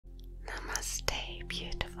Namaste,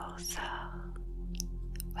 beautiful soul.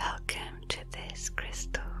 Welcome to this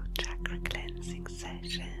Crystal Chakra Cleansing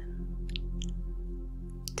session.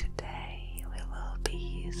 Today we will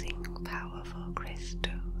be using powerful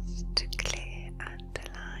crystals to clear and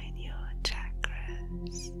align your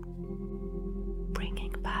chakras,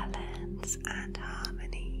 bringing balance and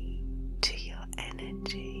harmony to your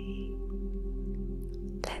energy.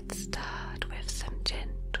 Let's start with some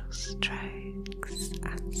gentle strokes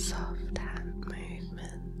and soft hand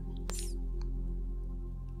movements.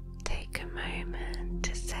 Take a moment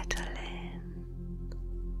to settle in.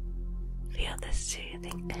 Feel the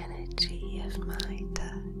soothing energy of my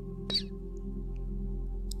touch.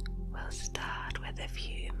 We'll start with a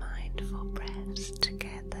few mindful breaths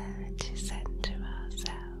together to center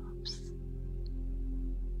ourselves.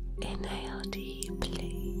 Inhale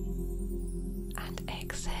deeply and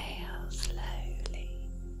exhale slowly.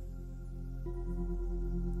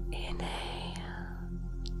 Inhale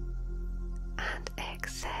and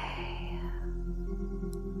exhale.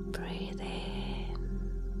 Breathe in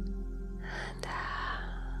and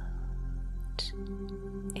out.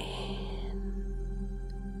 In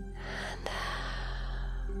and out.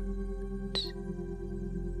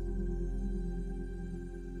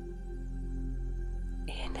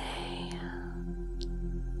 Inhale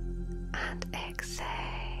and exhale.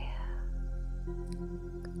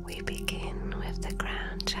 We begin with the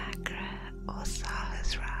crown chakra or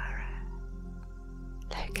Sahasrara,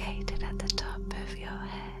 located at the top of your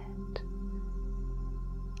head.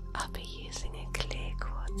 I'll be using a clear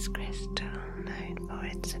quartz crystal known for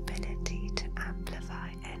its ability to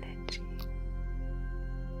amplify energy,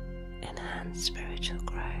 enhance spiritual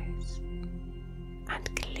growth,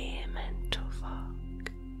 and clear mental fog.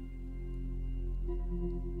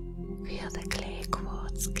 Feel the clear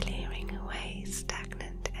quartz clearing away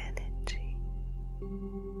stagnant energy,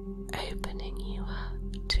 opening you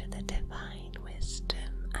up to the divine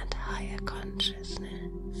wisdom and higher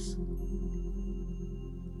consciousness.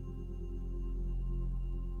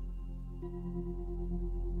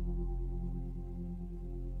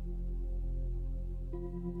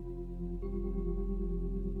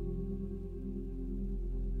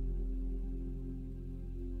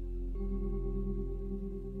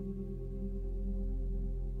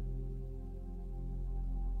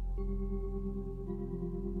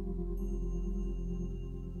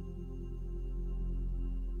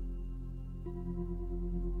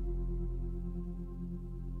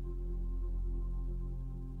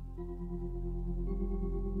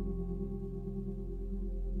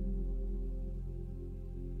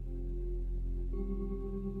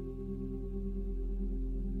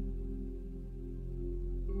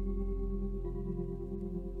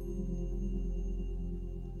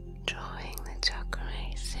 Drawing the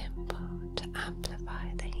Chokurei symbol to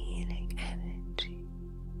amplify the healing energy.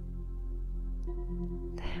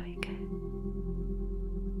 There we go.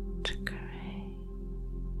 Chokurei,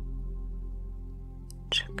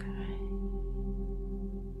 Chokurei,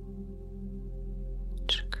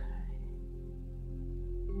 Chokurei.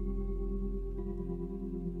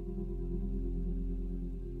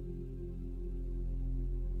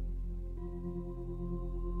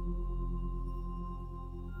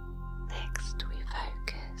 Next we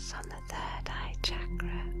focus on the third eye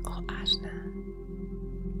chakra or ajna,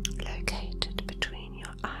 located between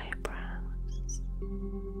your eyebrows.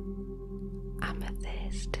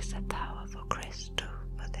 Amethyst is a powerful crystal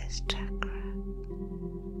for this chakra,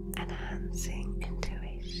 enhancing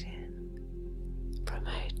intuition,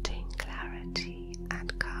 promoting clarity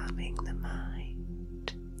and calming the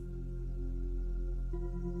mind.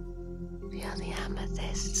 Feel the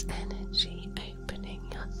amethyst's energy opening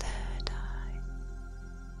your third eye,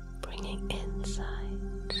 bringing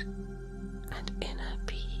insight and inner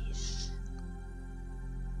peace.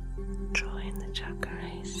 Drawing the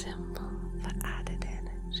Chokurei symbol for added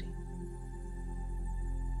energy.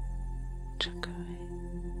 Chokurei,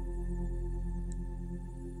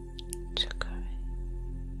 Chokurei,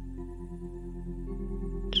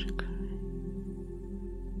 Chokurei.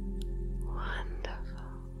 Wonderful.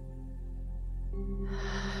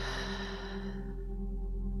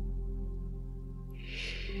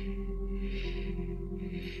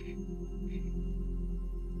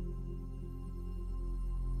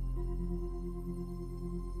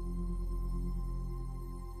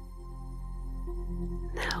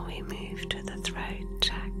 Now we move to the throat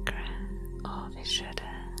chakra or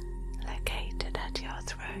Vishuddha, located at your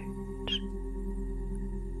throat.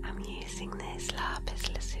 I'm using this Lapis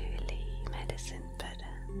Lazuli medicine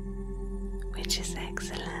Buddha, which is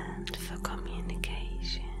excellent for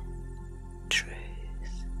communication,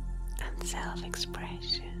 truth, and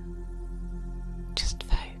self-expression.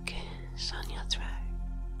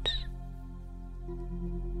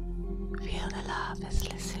 Feel the lapis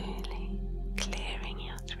lazuli clearing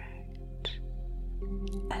your throat,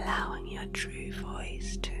 allowing your true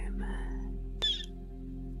voice to emerge,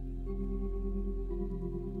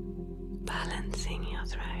 balancing your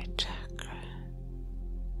throat chakra.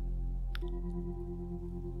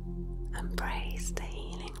 Embrace the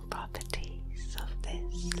healing properties of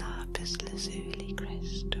this lapis lazuli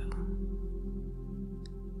crystal,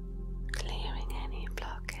 clearing any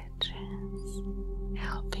blockages,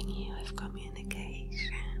 helping you with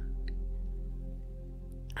communication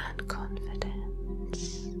and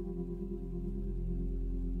confidence.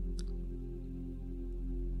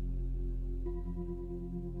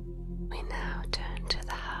 We now turn to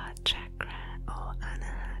the heart chakra or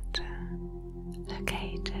anahata,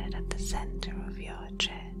 located at the center of your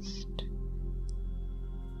chest.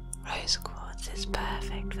 Rose quartz is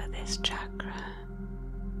perfect for this chakra,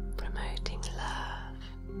 promoting love,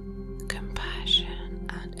 compassion,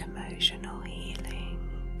 and emotional healing.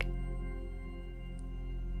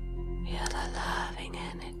 Feel the loving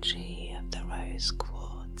energy of the rose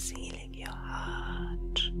quartz healing your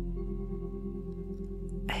heart,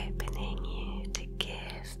 opening you to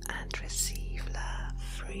give and receive love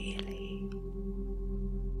freely.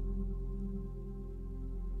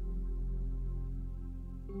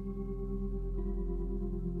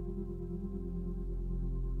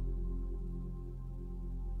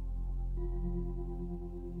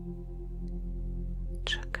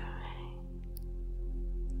 Chokurei,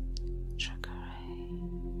 Chokurei,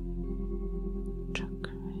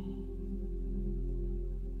 Chokurei.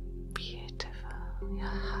 Beautiful, your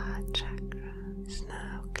heart chakra is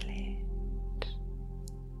now cleared,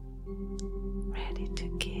 ready to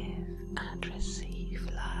give and receive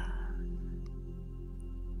love.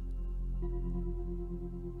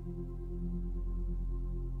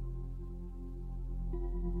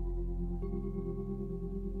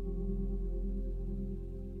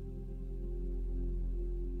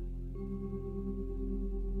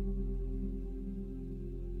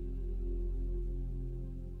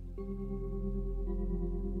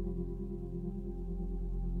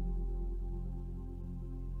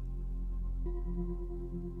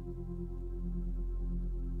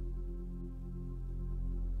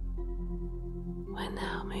 We're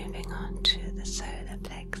now moving on to the Solar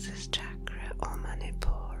Plexus chakra or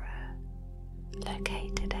Manipura,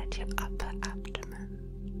 located at your upper abdomen.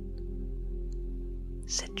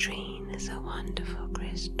 Citrine is a wonderful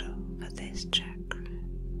crystal for this chakra,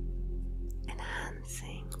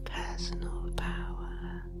 enhancing personal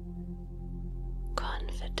power,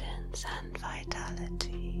 confidence, and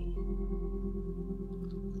vitality.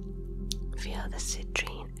 Feel the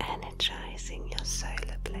citrine energizing your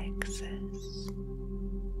solar plexus,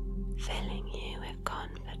 filling you with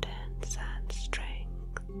confidence and strength.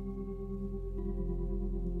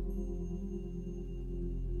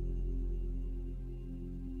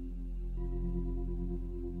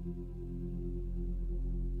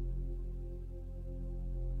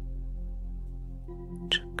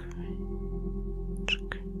 Chokurei,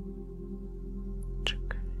 chokurei,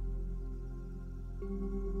 chokurei.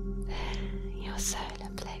 Your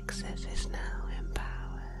solar plexus is now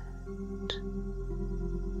empowered.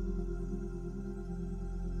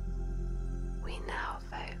 We now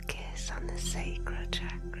focus on the sacral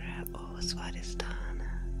chakra or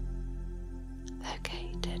Swadhisthana,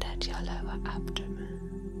 located at your lower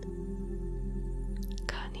abdomen.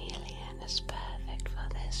 Carnelian is perfect for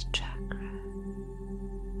this chakra,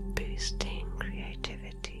 boosting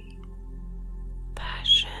creativity,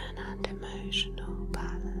 passion, and emotional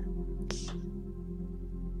balance.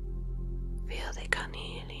 Feel the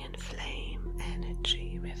carnelian flame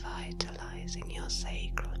energy revitalizing your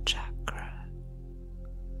sacral chakra,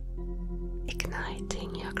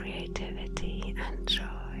 igniting your creativity and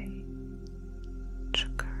joy.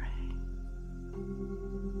 Chokurei,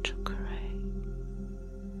 Chokurei,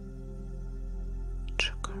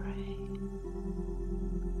 Chokurei.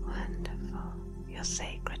 Wonderful. Your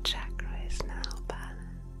sacral chakra is now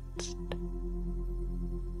balanced.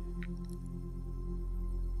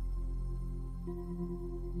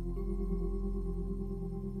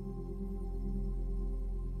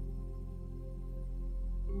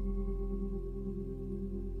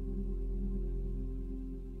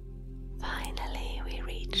 Finally, we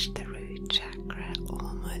reach the root chakra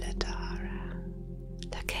or Muladhara,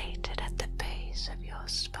 located at the base of your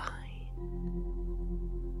spine.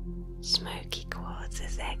 Smoky quartz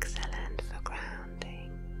is excellent for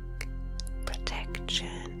grounding,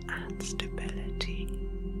 protection, and stability.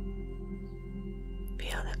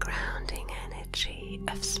 Feel the grounding energy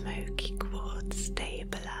of smoky quartz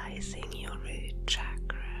stabilizing your root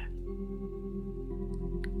chakra,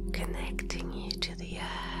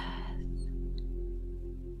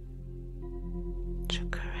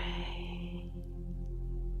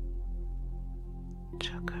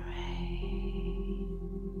 Chokurei,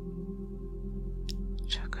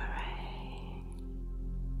 Chokurei.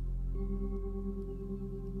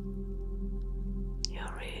 Your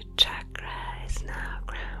root chakra is now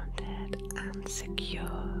grounded and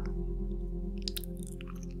secure.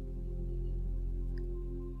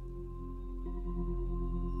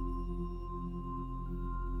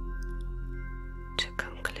 To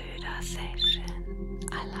conclude our session,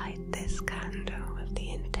 I light this candle with the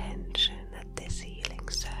intention that this healing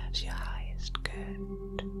serves your highest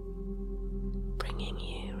good, bringing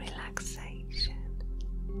you relaxation,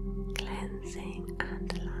 cleansing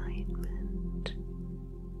and alignment.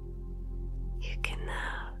 You can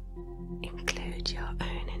now include your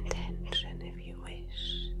own intention if you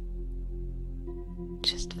wish.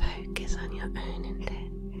 Just focus on your own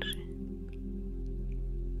intention.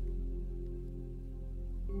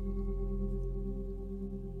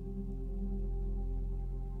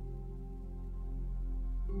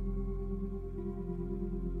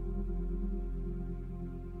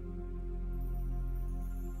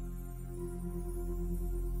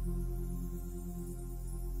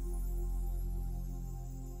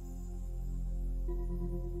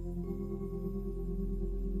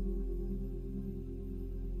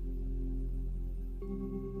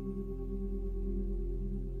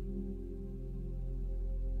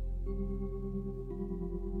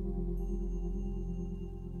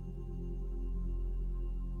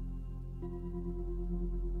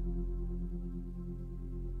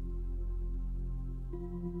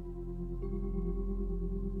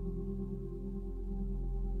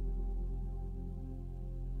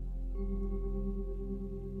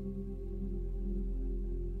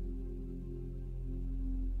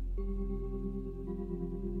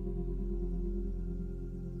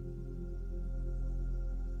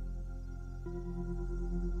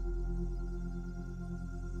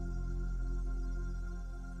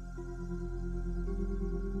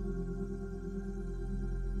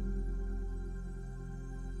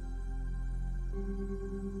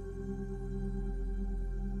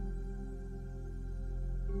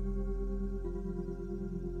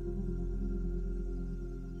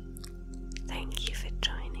 Thank you for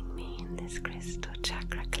joining me in this crystal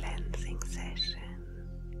chakra cleansing session.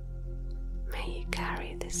 May you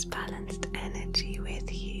carry this balanced energy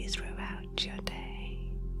with you throughout your day.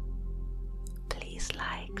 Please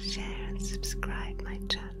like, share and subscribe my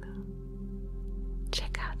channel.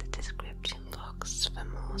 Check out the description box for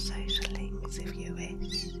more social links if you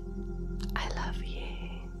wish. I love you.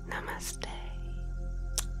 Namaste.